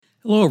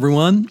Hello,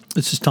 everyone.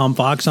 This is Tom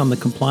Fox. I'm the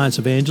Compliance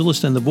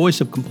Evangelist and the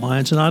voice of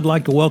compliance, and I'd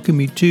like to welcome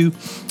you to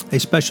a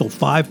special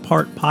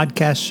 5-part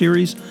podcast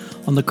series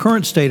on the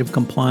current state of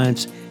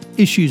compliance,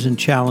 issues, and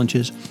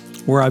challenges,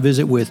 where I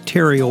visit with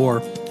Terry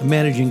Orr, a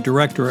managing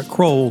director at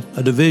Kroll,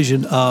 a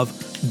division of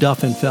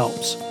Duff &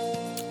 Phelps.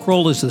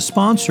 Kroll is the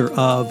sponsor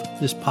of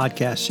this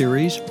podcast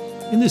series.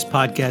 In this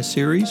podcast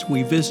series,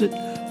 we visit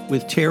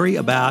with Terry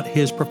about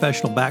his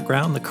professional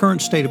background, the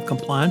current state of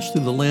compliance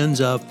through the lens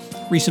of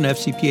recent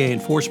FCPA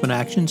enforcement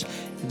actions,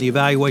 and the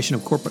evaluation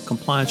of Corporate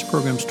Compliance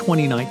Program's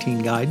 2019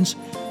 guidance.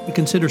 We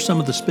consider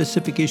some of the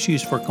specific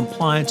issues for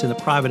compliance in the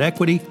private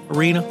equity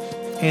arena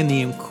and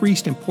the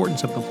increased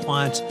importance of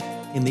compliance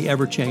in the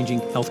ever-changing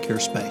healthcare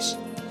space.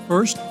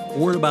 First, a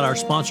word about our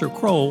sponsor,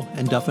 Kroll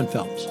and Duff &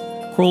 Phelps.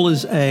 Kroll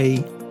is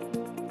a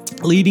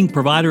leading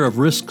provider of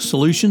risk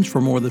solutions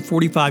for more than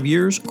 45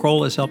 years.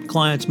 Kroll has helped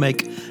clients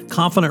make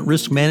confident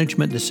risk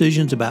management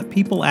decisions about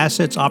people,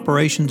 assets,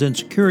 operations, and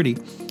security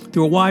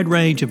through a wide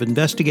range of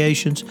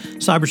investigations,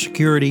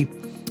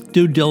 cybersecurity,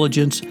 due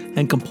diligence,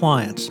 and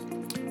compliance,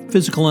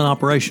 physical and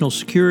operational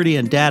security,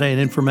 and data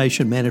and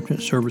information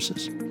management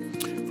services.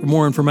 For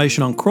more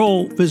information on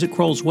Kroll, visit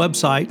Kroll's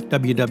website,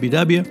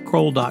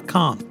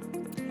 www.kroll.com.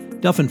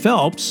 Duff &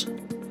 Phelps,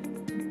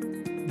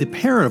 the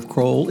parent of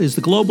Kroll, is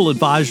the global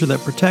advisor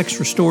that protects,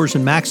 restores,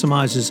 and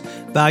maximizes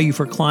value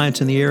for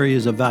clients in the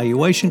areas of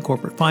valuation,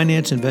 corporate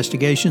finance,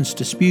 investigations,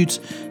 disputes,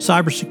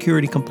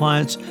 cybersecurity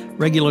compliance,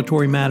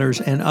 regulatory matters,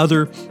 and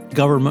other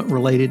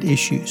government-related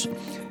issues.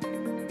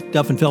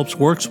 Duff & Phelps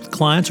works with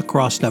clients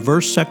across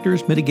diverse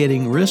sectors,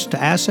 mitigating risk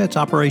to assets,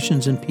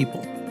 operations, and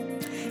people.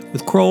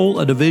 With Kroll,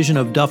 a division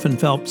of Duff &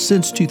 Phelps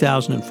since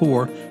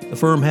 2004, the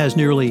firm has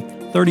nearly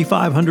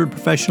 3,500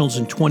 professionals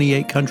in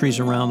 28 countries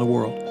around the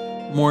world.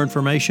 For more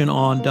information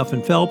on Duff &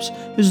 Phelps,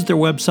 visit their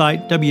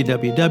website,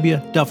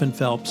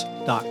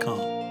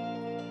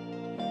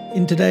 www.duffandphelps.com.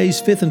 In today's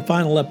fifth and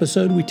final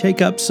episode, we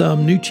take up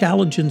some new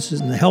challenges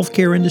in the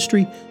healthcare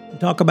industry and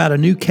talk about a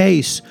new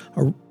case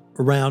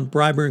around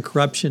bribery and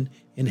corruption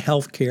in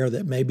healthcare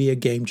that may be a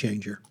game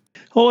changer.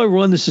 Hello,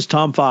 everyone. This is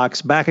Tom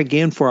Fox, back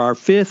again for our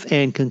fifth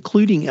and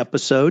concluding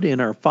episode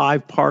in our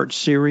 5-part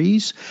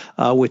series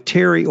with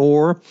Terry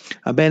Orr,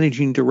 a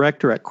managing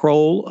director at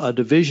Kroll, a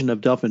division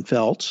of Duff &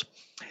 Phelps.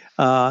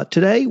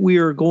 Today, we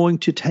are going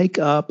to take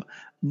up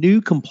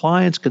new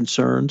compliance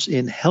concerns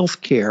in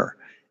healthcare.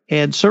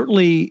 And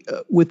certainly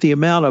with the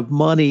amount of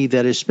money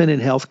that is spent in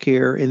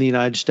healthcare in the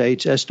United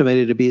States,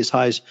 estimated to be as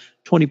high as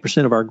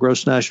 20% of our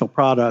gross national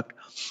product,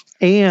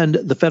 and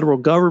the federal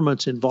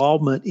government's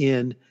involvement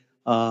in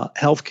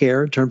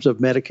healthcare in terms of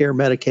Medicare,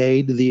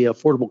 Medicaid, the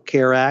Affordable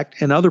Care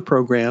Act, and other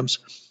programs,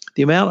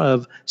 the amount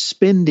of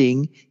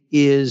spending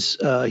is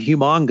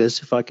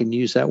humongous, if I can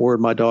use that word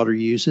my daughter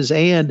uses.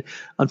 And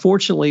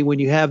unfortunately, when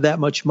you have that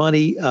much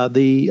money,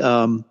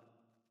 the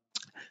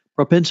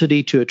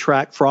propensity to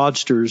attract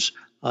fraudsters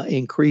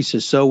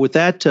increases. So with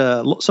that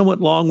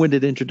somewhat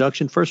long-winded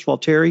introduction, first of all,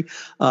 Terry,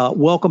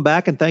 welcome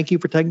back, and thank you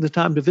for taking the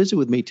time to visit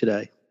with me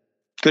today.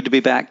 Good to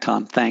be back,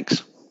 Tom.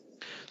 Thanks.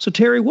 So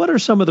Terry, what are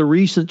some of the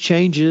recent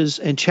changes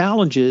and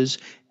challenges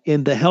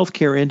in the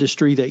healthcare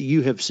industry that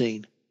you have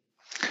seen?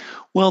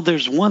 Well,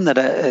 there's one that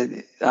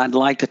I'd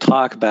like to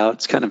talk about.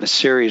 It's kind of a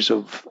series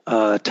of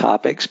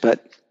topics,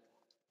 but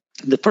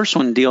the first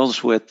one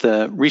deals with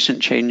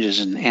recent changes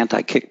in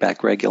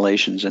anti-kickback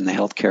regulations in the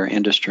healthcare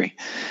industry.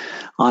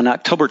 On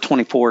October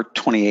 24,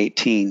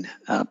 2018,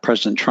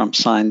 President Trump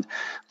signed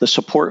the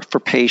Support for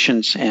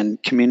Patients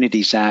and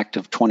Communities Act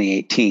of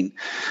 2018.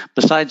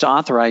 Besides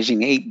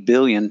authorizing $8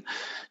 billion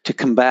to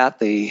combat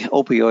the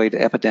opioid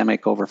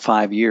epidemic over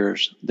 5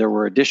 years, there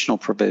were additional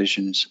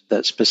provisions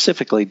that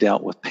specifically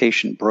dealt with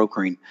patient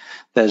brokering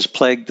that has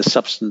plagued the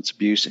substance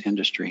abuse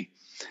industry.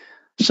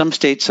 Some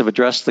states have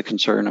addressed the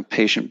concern of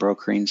patient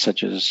brokering,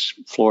 such as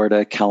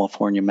Florida,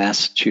 California,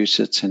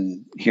 Massachusetts,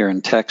 and here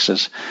in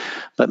Texas,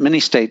 but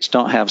many states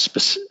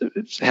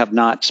have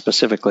not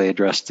specifically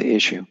addressed the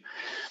issue.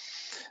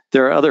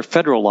 There are other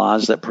federal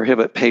laws that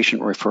prohibit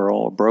patient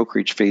referral or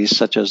brokerage fees,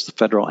 such as the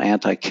federal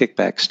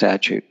anti-kickback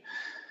statute.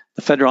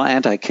 The federal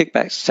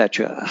anti-kickback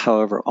statute,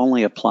 however,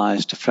 only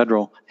applies to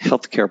federal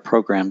healthcare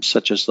programs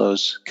such as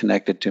those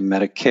connected to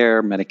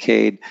Medicare,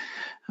 Medicaid,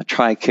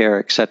 TRICARE,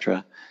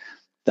 etc.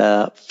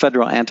 The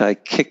federal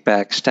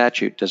anti-kickback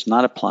statute does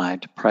not apply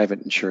to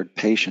private insured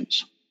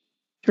patients.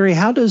 Terry,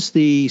 how does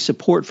the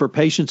Support for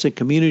Patients and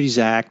Communities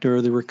Act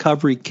or the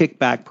Recovery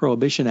Kickback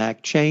Prohibition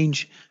Act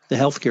change the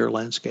healthcare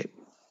landscape?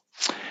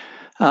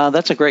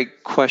 That's a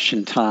great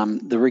question,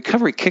 Tom. The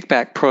Recovery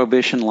Kickback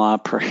Prohibition Law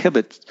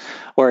prohibits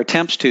or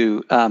attempts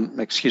to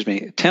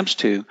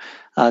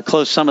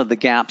close some of the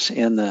gaps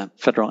in the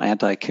federal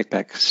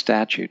anti-kickback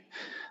statute.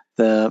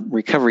 The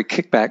Recovery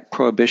Kickback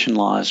Prohibition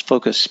Law is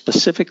focused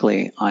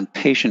specifically on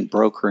patient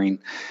brokering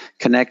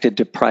connected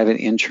to private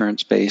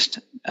insurance-based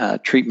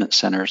treatment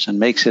centers and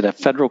makes it a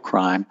federal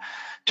crime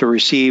to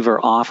receive or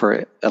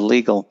offer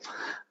illegal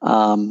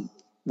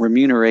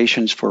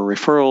remunerations for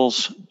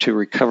referrals to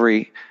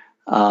recovery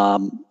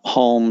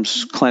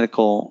homes,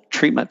 clinical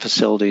treatment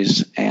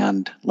facilities,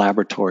 and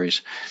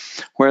laboratories.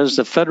 Whereas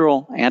the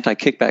federal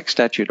anti-kickback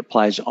statute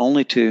applies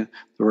only to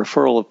the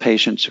referral of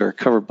patients who are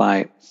covered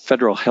by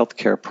federal health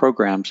care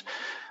programs,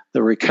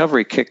 the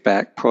recovery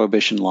kickback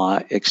prohibition law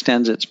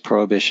extends its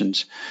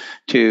prohibitions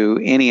to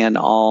any and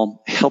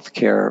all health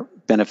care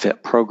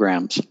benefit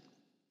programs.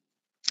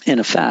 In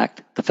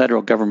effect, the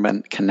federal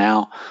government can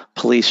now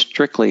police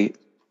strictly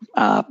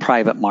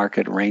private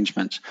market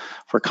arrangements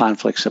for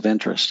conflicts of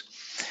interest.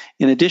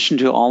 In addition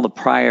to all the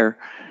prior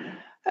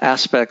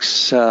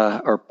aspects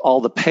or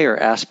all the payer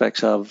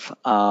aspects of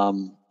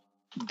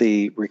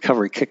the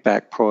recovery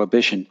kickback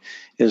prohibition,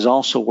 it is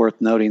also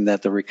worth noting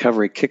that the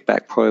recovery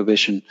kickback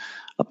prohibition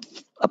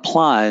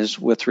applies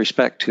with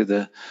respect to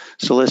the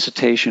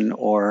solicitation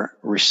or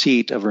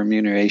receipt of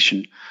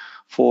remuneration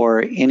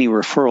for any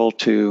referral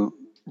to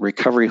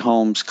recovery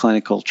homes,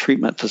 clinical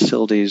treatment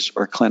facilities,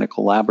 or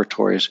clinical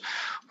laboratories,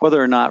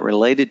 whether or not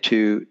related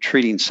to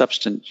treating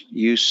substance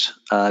use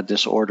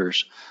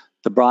disorders.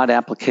 The broad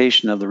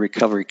application of the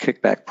recovery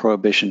kickback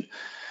prohibition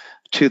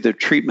to the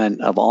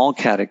treatment of all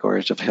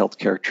categories of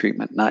healthcare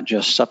treatment, not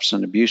just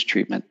substance abuse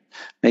treatment,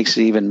 makes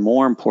it even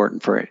more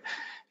important for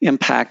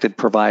impacted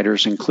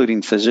providers,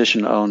 including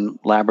physician-owned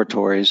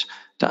laboratories,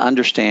 to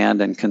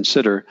understand and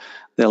consider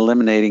the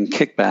eliminating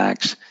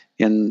kickbacks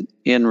in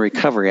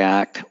Recovery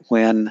Act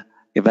when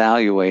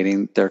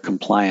evaluating their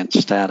compliance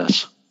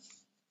status.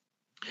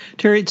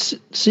 Terry, it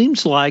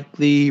seems like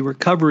the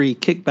recovery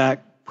kickback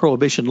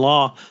prohibition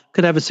law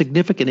could have a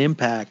significant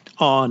impact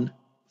on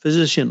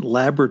physician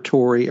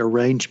laboratory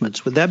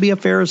arrangements. Would that be a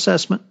fair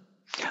assessment?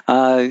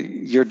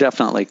 You're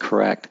definitely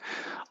correct.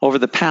 Over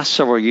the past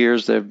several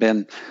years, there have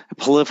been a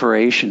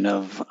proliferation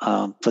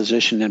of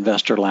physician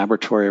investor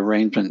laboratory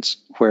arrangements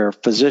where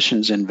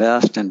physicians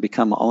invest and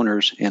become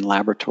owners in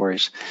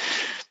laboratories.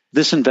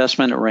 This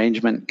investment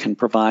arrangement can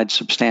provide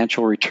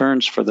substantial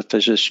returns for the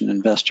physician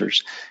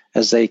investors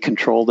as they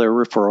control their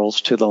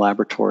referrals to the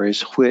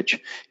laboratories,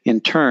 which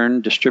in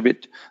turn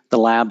distribute the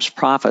lab's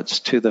profits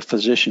to the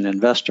physician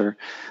investor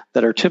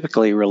that are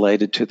typically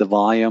related to the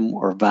volume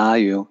or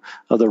value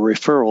of the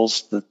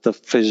referrals that the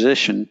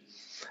physician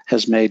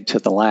has made to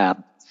the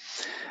lab.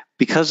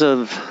 Because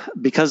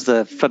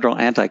the federal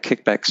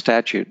anti-kickback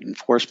statute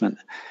enforcement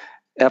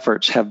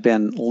efforts have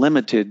been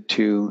limited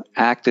to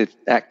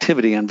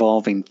activity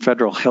involving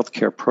federal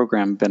healthcare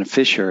program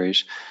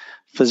beneficiaries,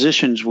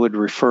 physicians would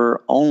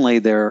refer only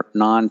their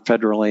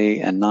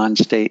non-federally and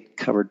non-state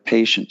covered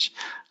patients,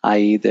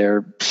 i.e.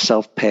 their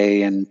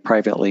self-pay and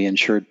privately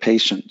insured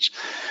patients,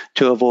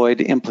 to avoid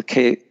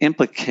implicating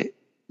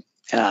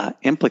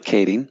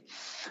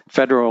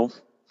federal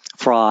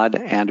fraud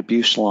and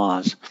abuse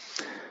laws.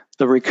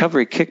 The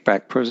recovery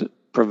kickback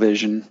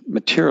provision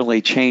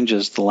materially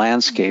changes the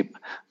landscape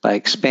by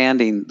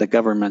expanding the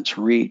government's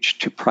reach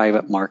to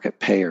private market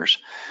payers.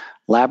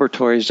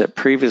 Laboratories that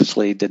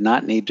previously did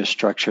not need to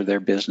structure their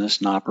business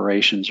and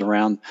operations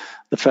around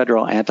the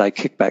federal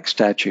anti-kickback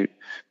statute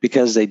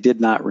because they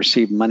did not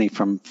receive money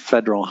from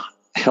federal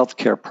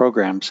healthcare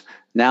programs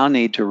now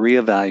need to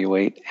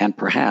reevaluate and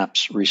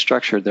perhaps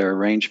restructure their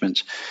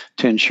arrangements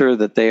to ensure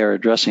that they are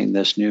addressing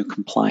this new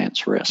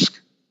compliance risk.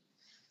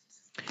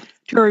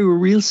 Terry, we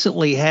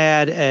recently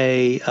had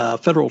a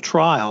federal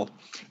trial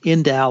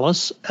in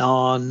Dallas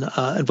on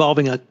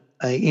involving an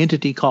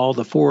entity called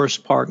the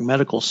Forest Park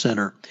Medical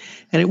Center,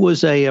 and it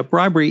was a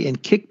bribery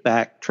and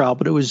kickback trial,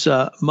 but it was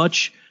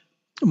much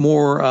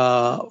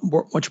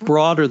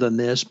broader than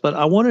this. But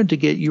I wanted to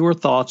get your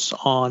thoughts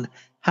on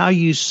how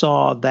you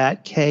saw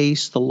that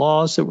case, the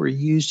laws that were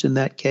used in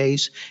that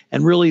case,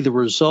 and really the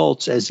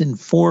results as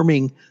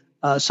informing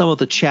some of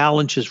the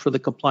challenges for the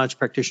compliance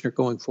practitioner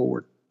going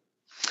forward.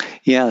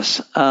 Yes,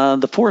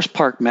 the Forest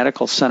Park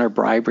Medical Center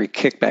bribery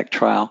kickback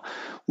trial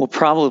will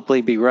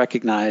probably be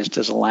recognized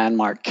as a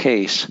landmark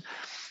case.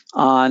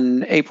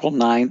 On April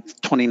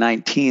 9th,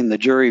 2019, the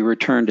jury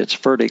returned its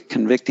verdict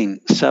convicting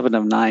 7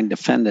 of 9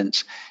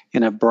 defendants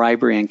in a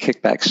bribery and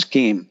kickback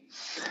scheme.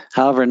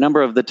 However, a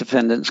number of the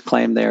defendants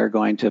claim they are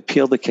going to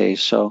appeal the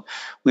case, so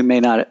we may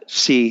not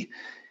see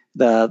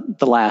the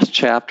last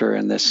chapter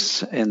in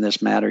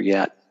this matter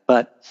yet.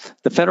 But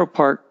the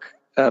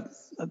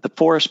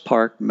Forest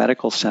Park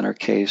Medical Center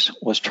case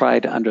was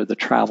tried under the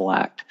Travel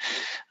Act,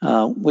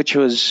 which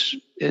was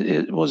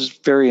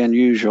very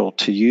unusual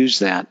to use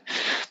that.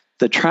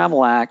 The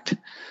Travel Act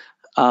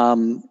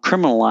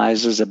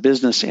criminalizes a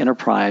business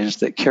enterprise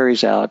that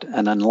carries out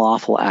an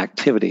unlawful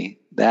activity.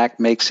 The act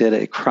makes it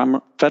a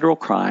federal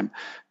crime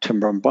to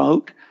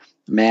promote,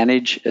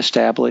 manage,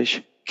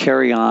 establish,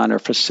 carry on, or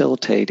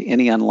facilitate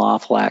any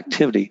unlawful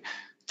activity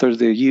through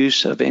the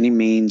use of any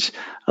means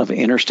of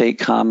interstate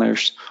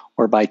commerce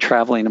or by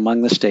traveling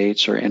among the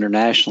states or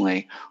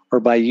internationally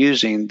or by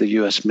using the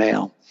U.S.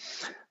 mail.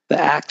 The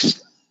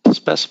Act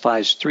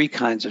specifies 3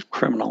 kinds of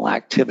criminal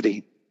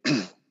activity.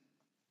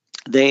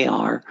 They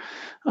are,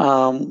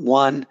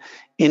 1,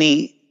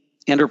 any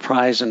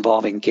enterprise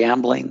involving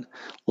gambling,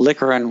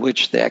 liquor on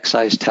which the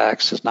excise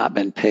tax has not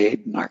been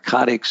paid,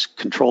 narcotics,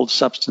 controlled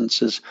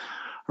substances,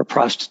 or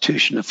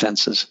prostitution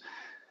offenses.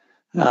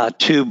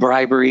 2,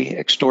 bribery,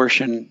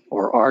 extortion,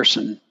 or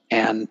arson.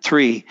 And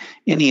 3,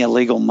 any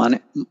illegal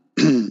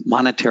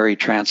monetary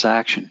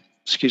transaction.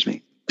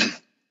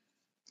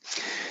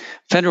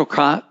 Federal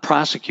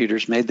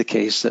prosecutors made the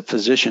case that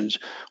physicians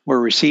were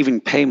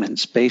receiving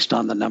payments based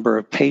on the number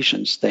of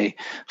patients they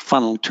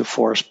funneled to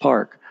Forest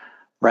Park,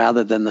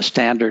 rather than the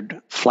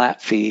standard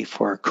flat fee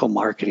for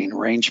co-marketing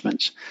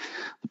arrangements.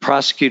 The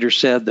prosecutor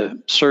said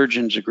the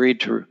surgeons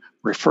agreed to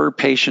refer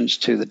patients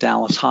to the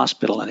Dallas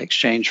hospital in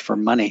exchange for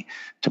money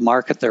to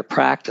market their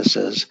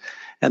practices,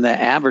 and the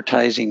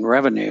advertising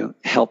revenue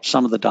helped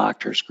some of the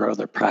doctors grow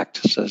their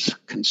practices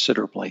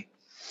considerably.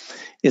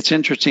 It's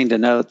interesting to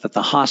note that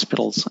the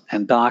hospital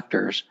and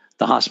doctors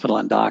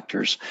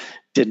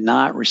did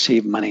not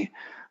receive money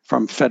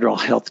from federal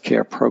health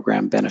care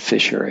program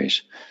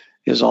beneficiaries.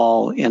 It was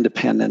all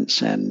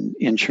independents and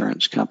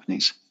insurance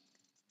companies.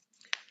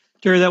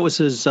 Terry, that was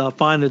as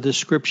fine a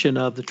description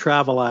of the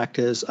Travel Act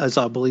as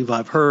I believe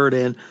I've heard.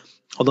 And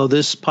although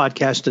this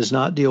podcast does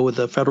not deal with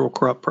the Federal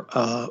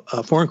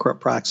Foreign Corrupt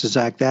Practices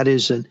Act, that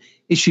is an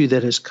issue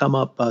that has come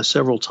up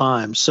several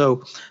times.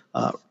 So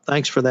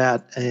thanks for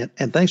that.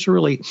 And thanks for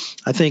really,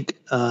 I think,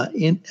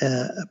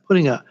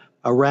 putting a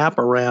wrap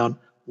around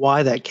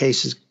why that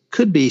case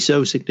could be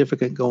so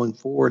significant going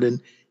forward.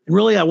 And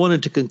really, I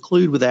wanted to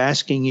conclude with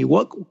asking you,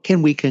 what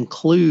can we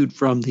conclude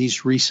from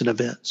these recent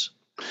events?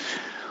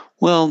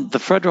 Well, the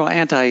federal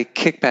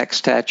anti-kickback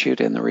statute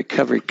and the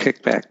recovery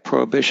kickback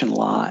prohibition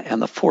law and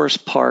the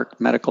Forest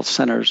Park Medical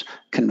Center's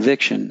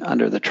conviction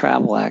under the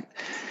Travel Act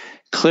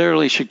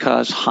clearly should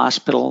cause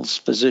hospitals,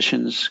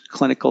 physicians,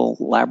 clinical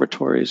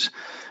laboratories,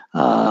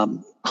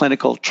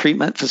 clinical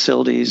treatment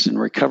facilities, and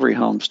recovery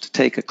homes to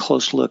take a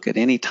close look at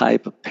any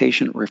type of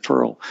patient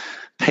referral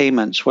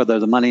payments, whether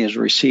the money is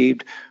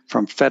received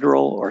from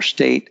federal or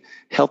state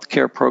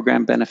healthcare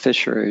program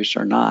beneficiaries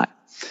or not.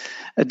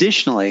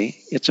 Additionally,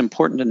 it's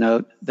important to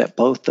note that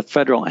both the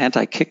federal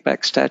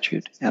anti-kickback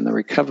statute and the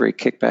recovery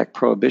kickback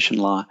prohibition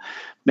law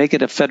make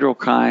it a federal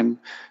crime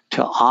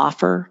to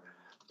offer,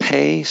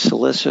 pay,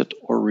 solicit,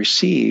 or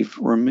receive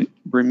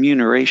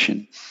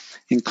remuneration,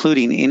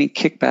 including any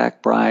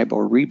kickback, bribe,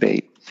 or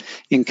rebate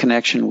in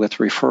connection with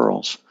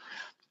referrals.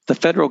 The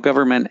federal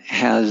government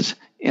has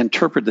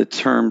interpreted the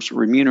terms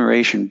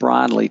remuneration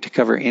broadly to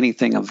cover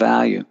anything of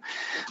value.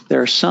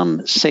 There are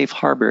some safe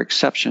harbor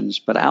exceptions,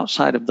 but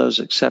outside of those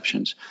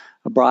exceptions,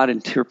 a broad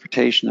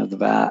interpretation of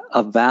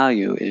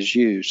value is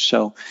used.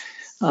 So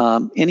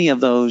any of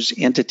those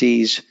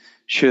entities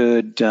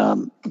should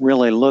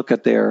really look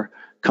at their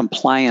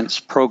compliance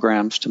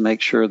programs to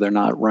make sure they're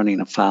not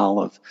running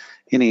afoul of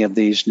any of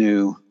these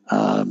new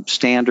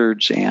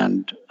standards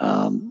and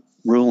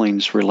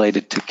rulings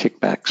related to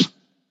kickbacks.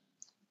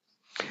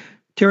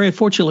 Terry,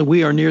 unfortunately,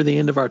 we are near the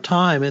end of our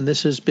time, and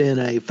this has been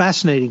a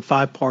fascinating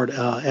 5-part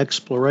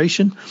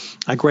exploration.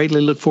 I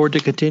greatly look forward to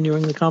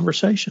continuing the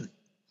conversation.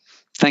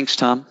 Thanks,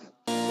 Tom.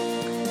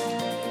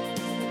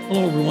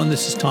 Hello, everyone.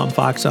 This is Tom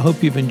Fox. I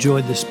hope you've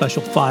enjoyed this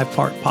special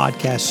 5-part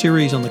podcast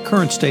series on the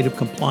current state of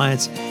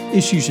compliance,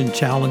 issues, and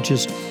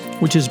challenges,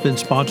 which has been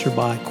sponsored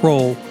by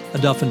Kroll, a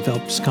Duff &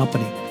 Phelps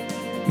company.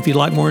 If you'd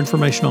like more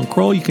information on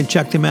Kroll, you can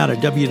check them out at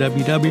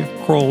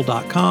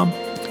www.kroll.com.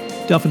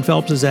 Duff &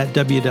 Phelps is at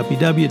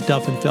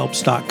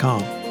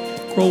www.duffandphelps.com.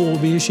 Kroll will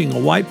be issuing a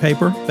white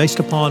paper based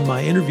upon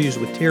my interviews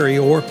with Terry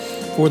or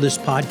for this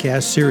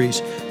podcast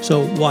series,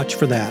 so watch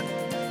for that.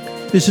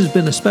 This has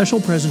been a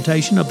special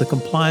presentation of the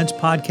Compliance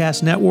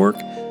Podcast Network,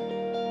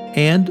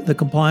 and the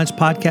Compliance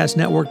Podcast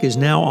Network is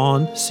now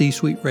on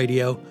C-Suite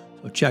Radio,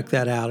 so check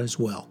that out as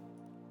well.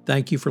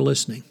 Thank you for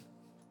listening.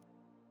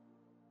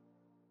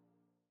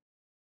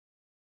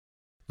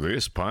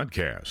 This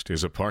podcast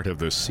is a part of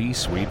the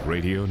C-Suite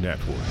Radio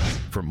Network.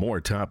 For more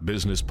top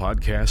business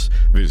podcasts,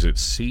 visit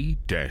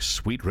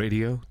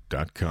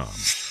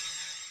c-suiteradio.com.